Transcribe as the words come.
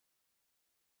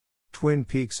Twin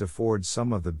Peaks affords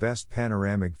some of the best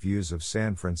panoramic views of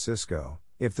San Francisco,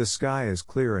 if the sky is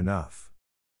clear enough.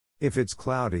 If it's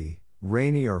cloudy,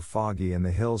 rainy or foggy and the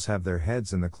hills have their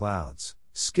heads in the clouds,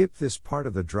 skip this part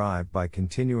of the drive by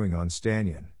continuing on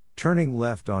Stanyan, turning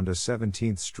left onto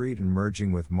 17th Street and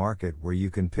merging with Market, where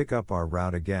you can pick up our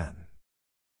route again.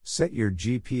 Set your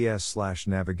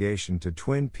GPS/navigation to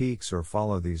Twin Peaks or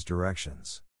follow these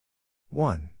directions.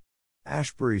 1.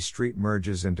 Ashbury Street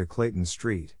merges into Clayton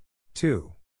Street.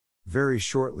 2. Very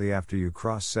shortly after you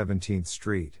cross 17th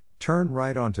Street, turn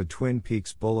right onto Twin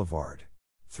Peaks Boulevard.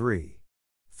 3.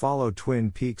 Follow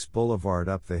Twin Peaks Boulevard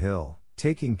up the hill,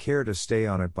 taking care to stay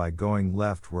on it by going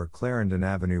left where Clarendon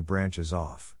Avenue branches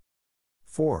off.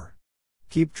 4.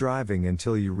 Keep driving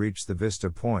until you reach the Vista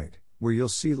point, where you'll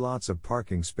see lots of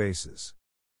parking spaces.